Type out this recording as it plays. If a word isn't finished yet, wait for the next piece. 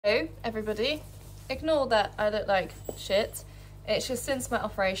Hello everybody, ignore that I look like shit. It's just since my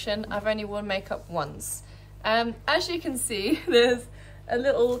operation I've only worn makeup once. As you can see, there's a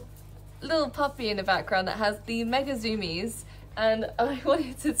little puppy in the background that has the Mega Zoomies, and I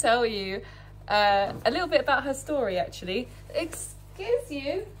wanted to tell you a little bit about her story actually. Excuse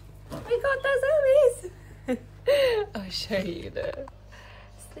you, we got the Zoomies! I'll show you the...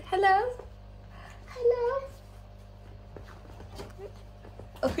 Hello? Hello?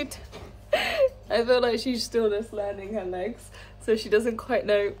 Oh, I feel like she's still just learning her legs, so she doesn't quite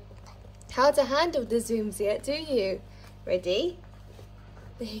know how to handle the zooms yet, do you? Ready?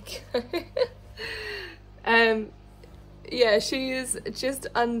 There you go. Yeah, she is just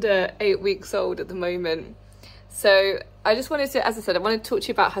under 8 weeks old at the moment. So I just wanted to, as I said, I wanted to talk to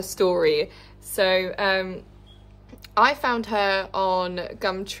you about her story. So I found her on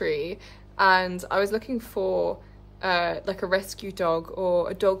Gumtree, and I was looking for like a rescue dog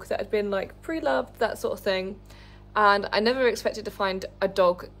or a dog that had been like pre-loved, that sort of thing, and I never expected to find a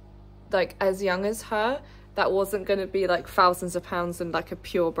dog like as young as her that wasn't going to be like thousands of pounds and like a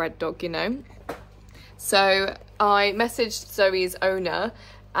purebred dog, you know. So I messaged Zoe's owner,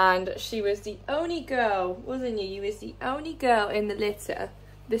 and she was the only girl, wasn't you? You was the only girl in the litter.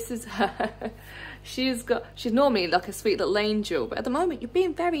 This is her. She's normally like a sweet little angel, but at the moment you're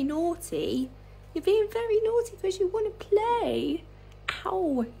being very naughty. You're being very naughty because you want to play.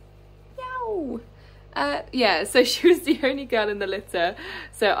 Ow. Yow. Yeah, so she was the only girl in the litter.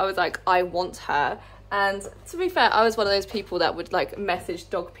 So I was like, I want her. And to be fair, I was one of those people that would like message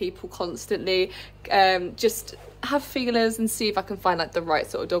dog people constantly. Just have feelers and see if I can find like the right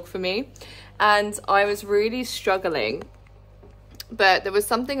sort of dog for me. And I was really struggling. But there was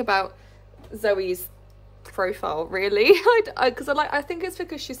something about Zoe's profile really, because I think it's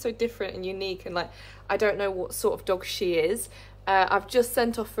because she's so different and unique, and like I don't know what sort of dog she is. I've just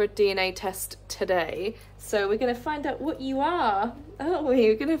sent off for a DNA test today, so we're going to find out what you are, aren't we?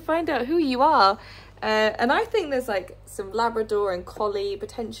 We're going to find out who you are. And I think there's like some Labrador and Collie,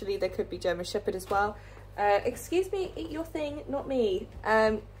 potentially there could be German Shepherd as well. Excuse me, eat your thing, not me.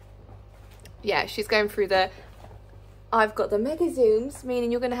 Yeah, she's going through the... I've got the Mega Zooms,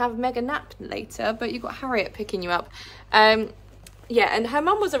 meaning you're going to have a mega nap later, but you've got Harriet picking you up. Yeah, and her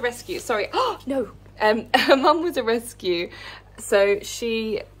mum was a rescue. Sorry. Oh, no. Her mum was a rescue. So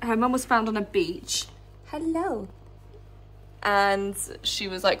her mum was found on a beach. Hello. And she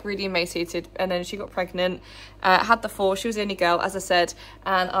was like really emaciated, and then she got pregnant, had the 4. She was the only girl, as I said,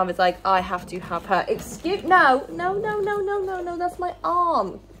 and I was like, I have to have her. No, that's my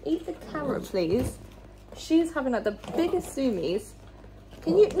arm. Eat the carrot, please. She's having like the biggest zoomies.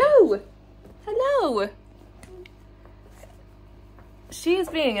 Can you? No! Hello! She is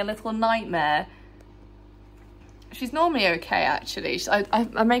being a little nightmare. She's normally okay, actually.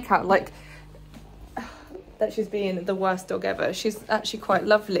 I make out like that she's being the worst dog ever. She's actually quite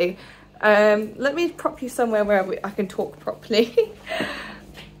lovely. Let me prop you somewhere where I can talk properly.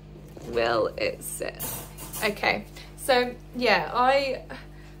 Will it sit? Okay, so yeah,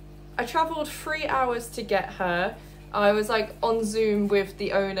 I travelled 3 hours to get her. I was like on Zoom with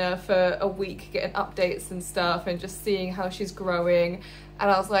the owner for a week, getting updates and stuff and just seeing how she's growing. And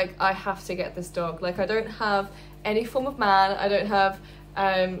I was like, I have to get this dog. Like, I don't have any form of man. I don't have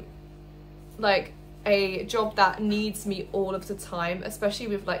like a job that needs me all of the time, especially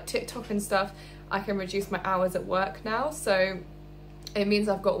with like TikTok and stuff. I can reduce my hours at work now. So it means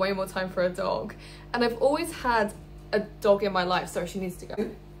I've got way more time for a dog. And I've always had a dog in my life. Sorry, she needs to go.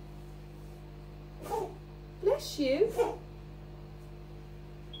 Bless you.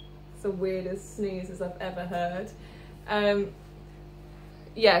 It's the weirdest sneezes I've ever heard.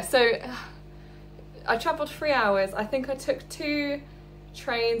 Yeah, so I travelled 3 hours. I think I took 2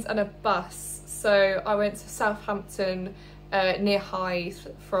 trains and a bus. So I went to Southampton, near Hythe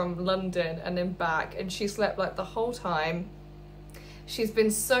from London, and then back, and she slept like the whole time. She's been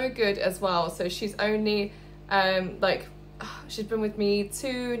so good as well. So she's only she's been with me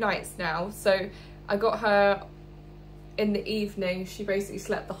 2 nights now. So I got her in the evening. She basically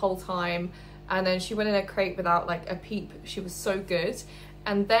slept the whole time, and then she went in a crate without like a peep. She was so good.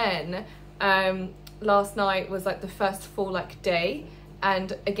 And then last night was like the first full like day,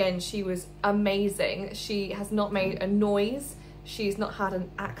 and again she was amazing. She has not made a noise, she's not had an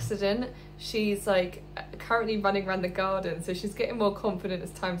accident. She's like currently running around the garden, so she's getting more confident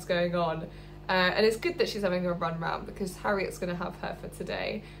as time's going on. And it's good that she's having a run round, because Harriet's going to have her for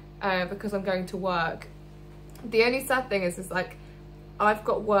today. Because I'm going to work. The only sad thing is like I've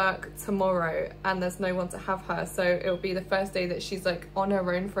got work tomorrow and there's no one to have her, so it'll be the first day that she's like on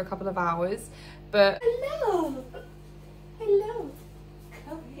her own for a couple of hours. But hello, hello,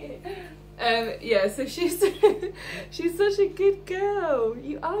 come here. Yeah, so she's she's such a good girl.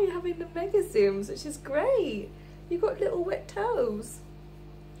 You're having the mega zooms, which is great. You've got little wet toes.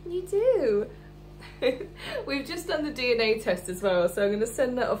 You do. We've just done the DNA test as well, so I'm going to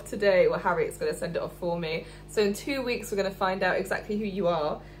send that off today. Well, Harriet's going to send it off for me. So in 2 weeks we're going to find out exactly who you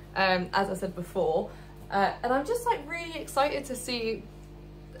are, as I said before. And I'm just like really excited to see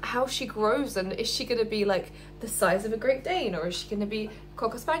how she grows, and is she going to be like the size of a Great Dane, or is she going to be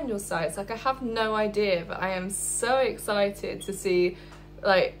Cocker Spaniel size? Like, I have no idea, but I am so excited to see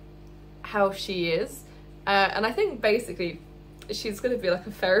like how she is. And I think basically she's going to be like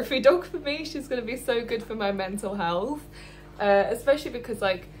a therapy dog for me. She's going to be so good for my mental health, especially because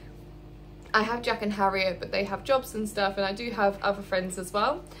like I have Jack and Harriet, but they have jobs and stuff, and I do have other friends as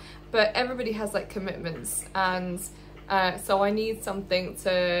well, but everybody has like commitments, and so I need something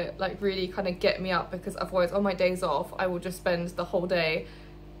to like really kind of get me up, because otherwise on my days off I will just spend the whole day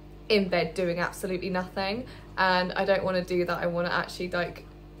in bed doing absolutely nothing, and I don't want to do that. I want to actually like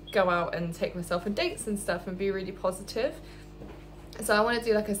go out and take myself on dates and stuff and be really positive. So I want to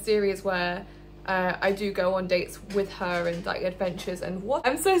do like a series where I do go on dates with her and like adventures and what.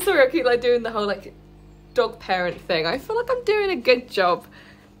 I'm so sorry I keep like doing the whole like dog parent thing. I feel like I'm doing a good job.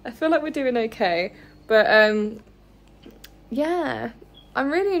 I feel like we're doing okay, but yeah,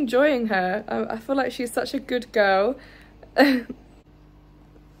 I'm really enjoying her. I feel like she's such a good girl. I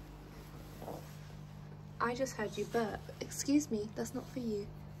just heard you burp. Excuse me, that's not for you.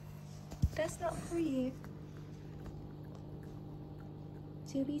 That's not for you.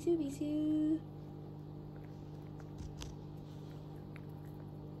 Zooby zooby zoo.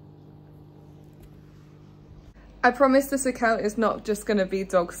 I promise this account is not just going to be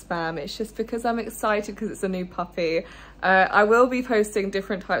dog spam. It's just because I'm excited because it's a new puppy. I will be posting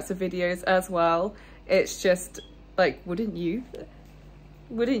different types of videos as well. It's just like, wouldn't you?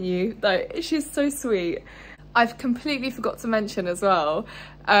 Wouldn't you? Like, she's so sweet. I've completely forgot to mention as well,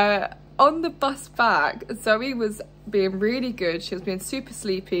 on the bus back, Zoe was being really good. She was being super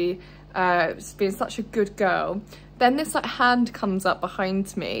sleepy, just being such a good girl. Then this like hand comes up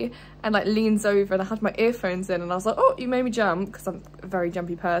behind me and like leans over, and I had my earphones in, and I was like, oh, you made me jump, because I'm a very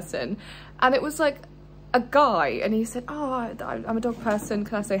jumpy person. And it was like a guy, and he said, oh, I'm a dog person,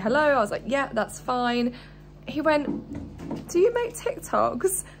 can I say hello? I was like, yeah, that's fine. He went, do you make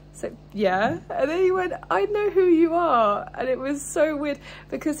TikToks? So yeah, and then he went, I know who you are. And it was so weird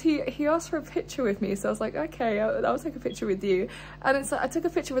because he asked for a picture with me, so I was like, okay, I'll take a picture with you. And it's like I took a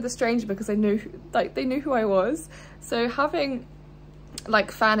picture with a stranger because I knew, like, they knew who I was. So having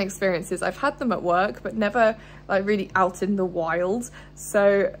like fan experiences, I've had them at work but never like really out in the wild,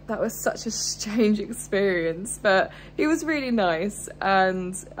 so that was such a strange experience. But he was really nice,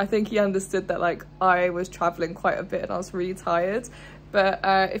 and I think he understood that like I was traveling quite a bit and I was really tired. But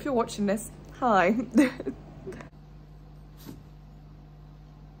if you're watching this, hi.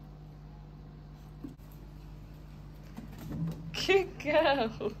 Good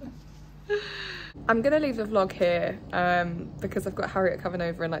girl. I'm gonna leave the vlog here because I've got Harriet coming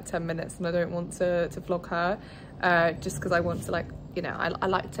over in like 10 minutes and I don't want to vlog her, just because I want to, like, you know, I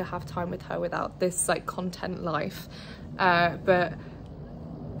like to have time with her without this like content life. But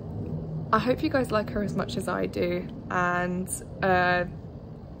I hope you guys like her as much as I do, and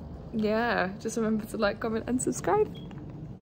yeah, just remember to like, comment and subscribe.